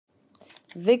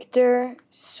Victor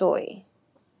Tsoy.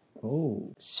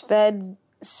 Oh.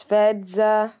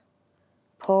 Svedza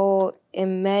po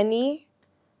imeni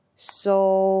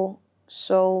solnuns.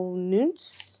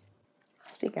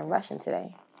 Speaking Russian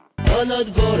today. А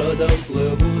над городом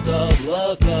плывут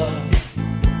облака,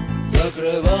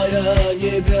 закрывая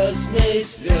небесный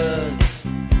свет.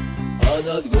 А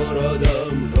над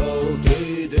городом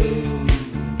желтый дым,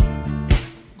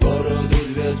 городу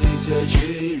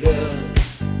 2000 лет.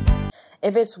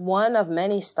 If it's one of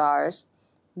many stars,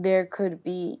 there could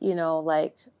be, you know,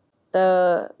 like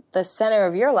the center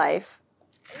of your life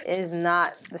is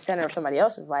not the center of somebody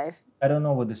else's life. I don't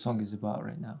know what the song is about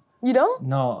right now. You don't?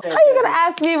 No. How are you gonna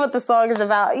ask me what the song is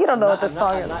about? You don't know what the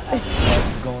song is about.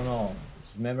 What's going on?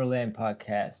 It's Memoryland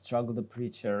Podcast, Struggle the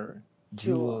Preacher,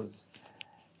 Jules.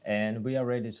 And we are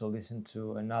ready to listen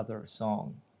to another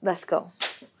song. Let's go.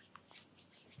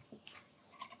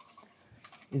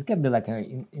 It's gonna be like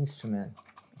an instrument.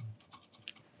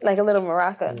 Like a little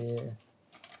maraca. Yeah.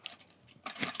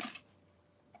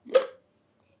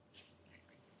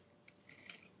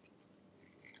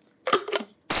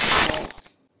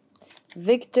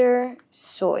 Victor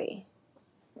Tsoy.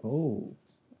 Oh.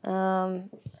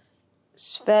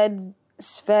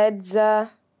 Svedza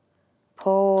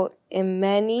po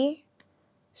imeni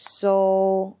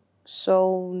solnuns.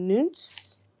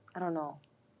 I don't know.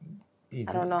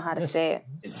 I don't know how to say it.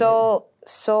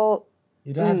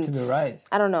 You don't have to be right.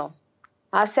 I don't know.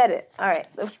 I said it. All right,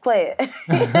 let's play it.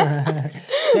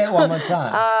 Say it one more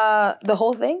time. The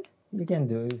whole thing? You can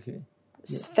do it if you...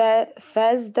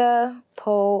 Svedza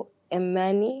po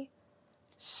imeni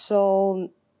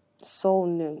solnuns.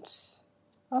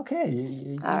 Okay,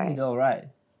 you All did all right.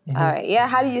 All right, yeah,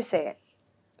 how do you say it?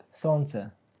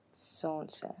 Sonce.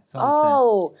 Sonce.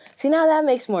 Oh, see, now that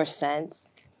makes more sense.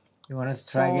 You want us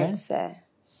to try again?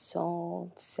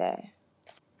 Sonce.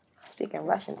 Speaking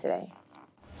Russian today.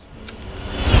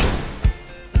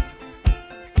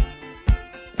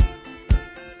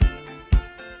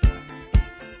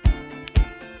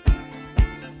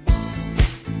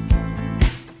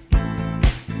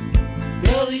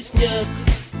 Белый снег,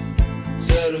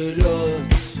 серый лед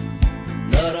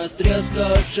на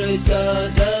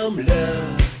растрескавшейся земле,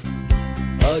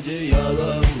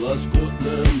 одеялом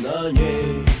лоскутным на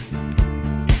ней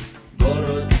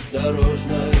город в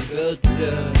дорожной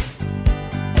петле.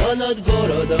 А над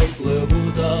городом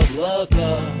плывут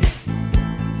облака,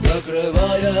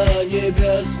 закрывая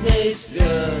небесный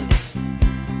свет.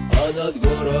 А над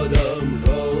городом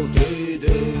желтый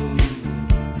дым,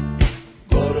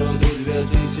 городу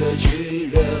 2000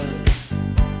 лет,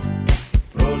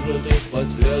 прожитых под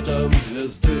светом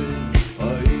звезды по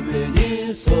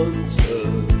имени Солнце.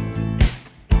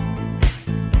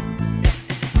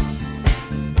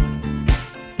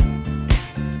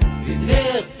 И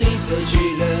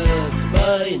 2000 лет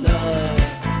война,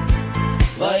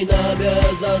 война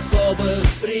без особых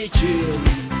причин,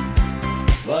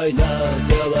 война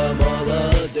тела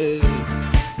молодых,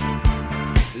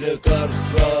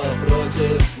 лекарства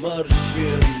против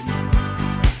морщин.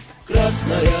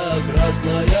 Красная,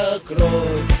 красная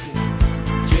кровь,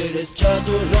 через час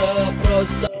уже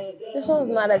просто... This one's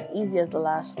not as easy as the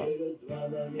last one.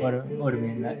 What do you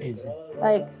mean, not easy?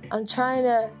 Like, I'm trying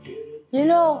to, you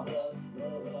know,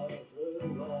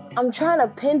 I'm trying to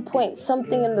pinpoint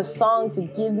something in the song to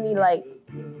give me, like,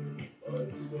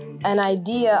 an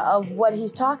idea of what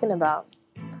he's talking about.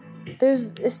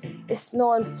 It's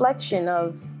no inflection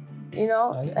of, you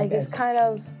know, like it's kind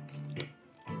of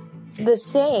the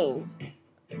same.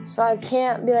 So I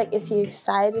can't be like, is he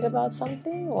excited about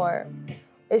something, or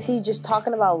is he just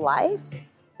talking about life?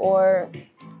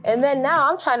 And then now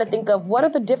I'm trying to think of what are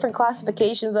the different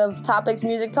classifications of topics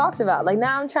music talks about. Like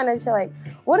now I'm trying to say like,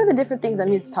 what are the different things that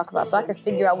music talk about so I can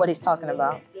figure out what he's talking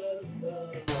about.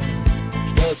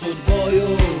 Что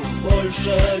судьбою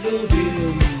больше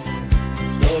любим,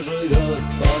 кто живет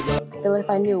позади. I feel like if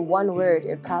I knew one word,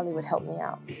 it probably would help me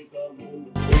out.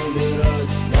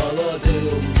 Умирать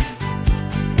молодым,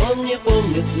 он не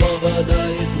помнит слова, да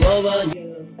и слова нет.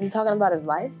 Is he talking about his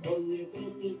life?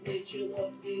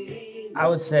 I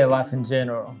would say life in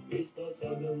general.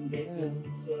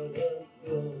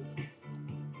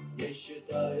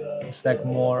 It's like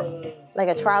more... Like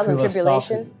a trials and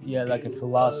tribulation? Yeah, like a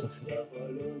philosophy,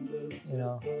 you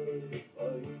know.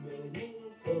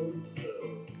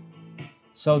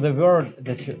 So the word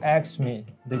that you asked me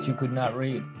that you could not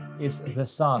read is the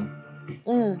sun.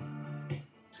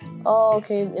 Oh,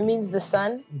 okay. It means the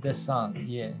sun? The sun,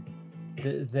 yeah.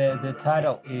 The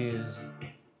title is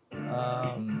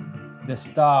The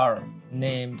Star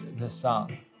Named the Sun.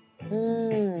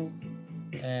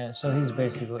 And so he's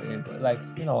basically like,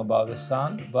 you know, about the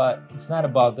sun, but it's not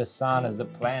about the sun as the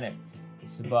planet.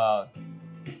 It's about,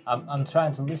 I'm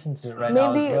trying to listen to it right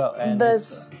now as well. And the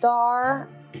star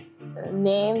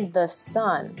named the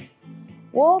sun.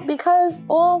 Well, because,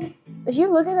 well, if you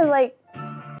look at it like,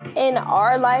 in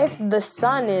our life, the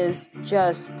sun is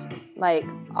just like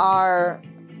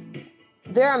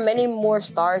there are many more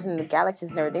stars in the galaxies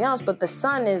and everything else, but the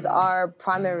sun is our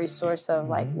primary source of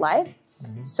like life.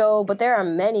 So, but there are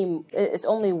many, it's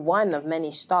only one of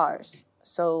many stars.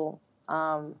 So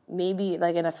maybe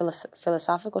like in a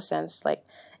philosophical sense, like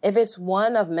if it's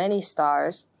one of many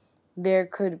stars, there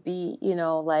could be, you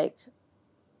know, like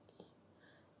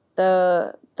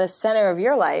the center of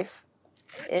your life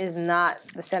is not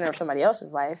the center of somebody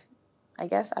else's life. I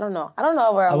guess. I don't know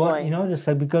where I'm going. You know, just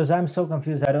like, because I'm so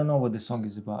confused. I don't know what the song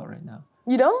is about right now.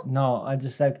 You don't? No, I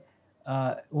just like,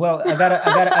 well, I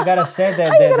gotta say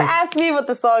that. How you gonna ask me what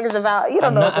the song is about? You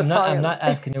don't know what the song is. I'm not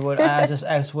asking you what. I just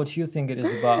asked what you think it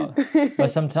is about.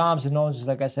 But sometimes, you know, just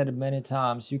like I said it many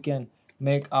times, you can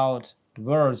make out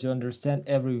words. You understand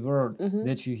every word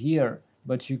that you hear,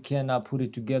 but you cannot put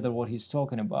it together what he's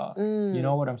talking about. You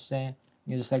know what I'm saying?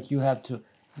 It's just like you have to,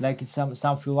 like, it's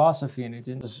some philosophy in it.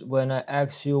 And when I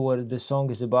ask you what the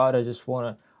song is about,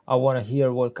 I wanna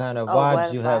hear what kind of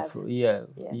vibes you have.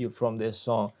 You from this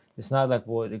song. It's not like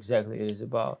what exactly it is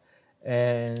about.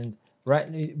 And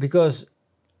because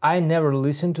I never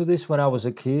listened to this when I was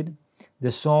a kid.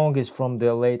 The song is from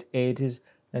the late 80s,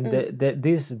 and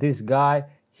this guy,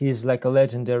 he's like a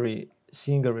legendary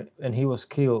singer, and he was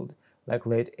killed like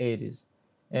late 80s,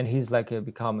 and he's like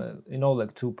become a, you know,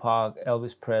 like Tupac,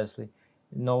 Elvis Presley,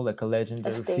 you know, like a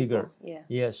legendary figure.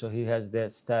 So he has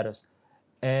that status,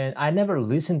 and I never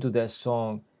listened to that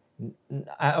song.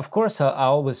 Of course, I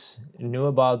always knew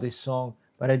about this song,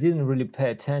 but I didn't really pay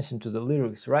attention to the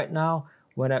lyrics. Right now,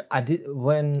 when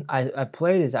I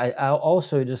play this, I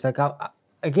also just like,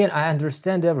 again, I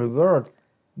understand every word,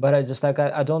 but I just like,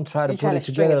 I don't try to put it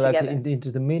together like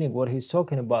into the meaning what he's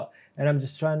talking about, and I'm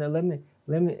just trying to let me.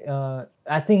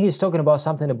 I think he's talking about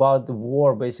something about the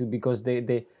war, basically, because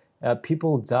they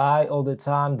people die all the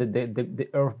time. The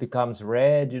earth becomes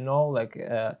red, you know, like.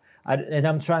 And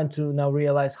I'm trying to now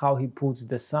realize how he puts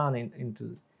the sun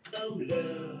into.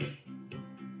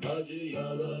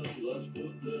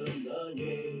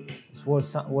 It's what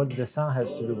the sun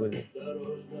has to do with it.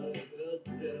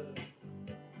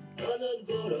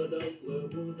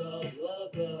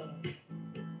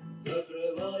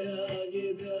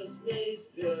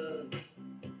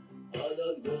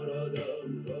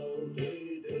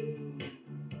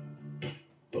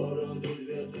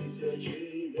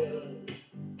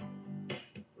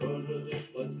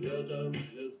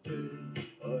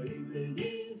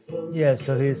 Yeah,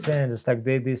 so he's saying it's like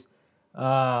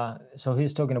so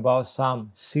he's talking about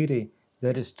some city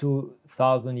that is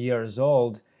 2,000 years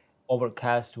old,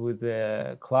 overcast with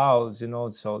clouds, you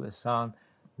know, so the sun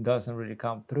doesn't really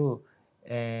come through,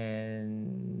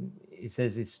 and it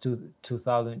says it's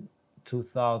 2,000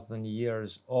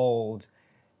 years old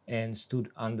and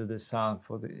stood under the sun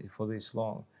for this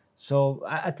long. So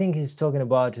I think he's talking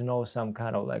about, you know, some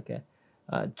kind of like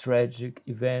tragic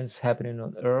events happening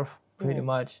on Earth, pretty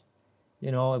much,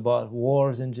 you know, about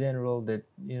wars in general that,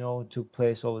 you know, took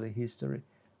place over the history.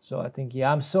 So I think,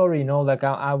 yeah, I'm sorry, you know, like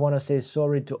I want to say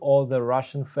sorry to all the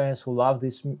Russian fans who love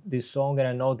this song, and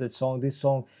I know this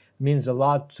song means a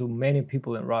lot to many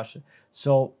people in Russia.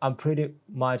 So I'm pretty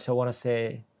much, I want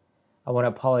to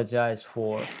apologize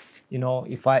for, you know,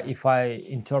 if I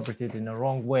interpret it in the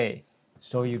wrong way.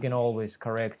 So you can always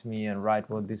correct me and write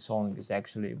what this song is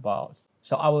actually about.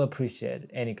 So I will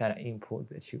appreciate any kind of input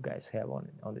that you guys have on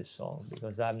this song,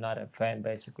 because I'm not a fan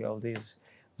basically of this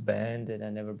band, and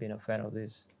I've never been a fan of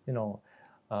this, you know.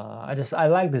 I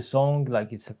like the song,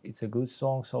 like it's a good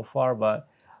song so far, but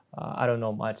I don't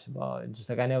know much about it. Just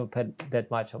like I never paid that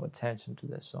much of attention to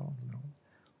that song, you know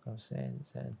what I'm saying?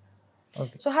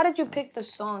 Okay. So how did you pick the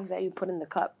songs that you put in the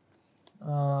cup?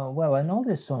 Well, I know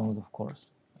these songs, of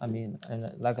course. I mean,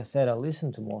 and like I said, I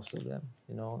listen to most of them,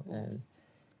 you know,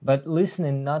 but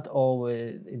listening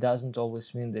it doesn't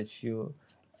always mean that you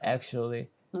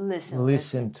actually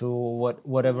listen to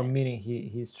whatever meaning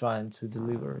he's trying to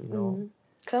deliver, you know.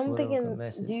 Cause I'm thinking,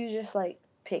 do you just like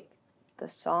pick the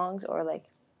songs, or like,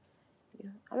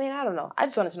 I mean, I don't know. I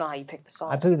just wanted to know how you pick the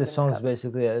songs. I pick the songs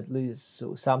basically at least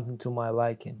something to my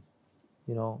liking,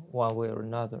 you know, one way or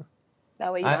another.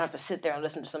 That way you don't have to sit there and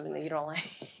listen to something that you don't like.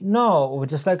 No,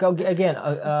 just like, again,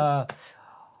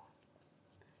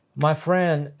 My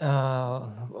friend,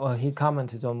 well, he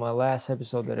commented on my last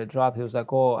episode that I dropped. He was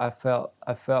like, "Oh, I felt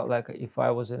like if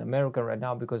I was in America right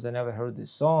now because I never heard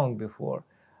this song before."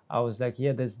 I was like,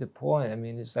 "Yeah, that's the point. I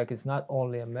mean, it's like it's not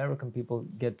only American people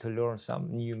get to learn some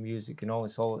new music, you know.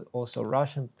 It's also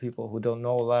Russian people who don't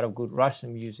know a lot of good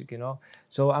Russian music, you know.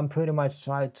 So I'm pretty much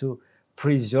trying to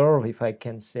preserve, if I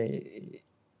can say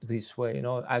this way, you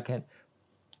know, I can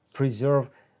preserve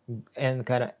and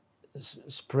kind of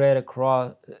spread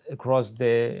across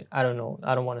the, I don't know,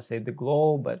 I don't want to say the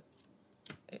globe, but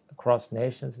across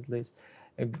nations at least,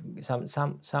 uh,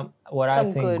 some what I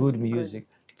Some think good good. music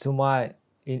to my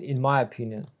in my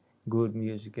opinion, good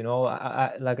music, you know.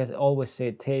 I like I always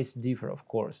say, tastes differ, of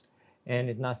course, and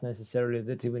it's not necessarily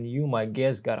that even you, my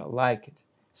guest, gotta like it,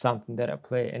 something that I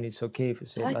play, and it's okay if you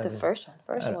say I like like the first one.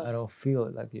 First one I was. don't feel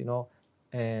it, like, you know.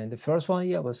 And the first one,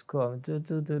 yeah, was cool.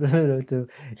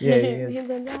 Yeah, yeah,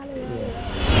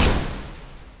 yeah.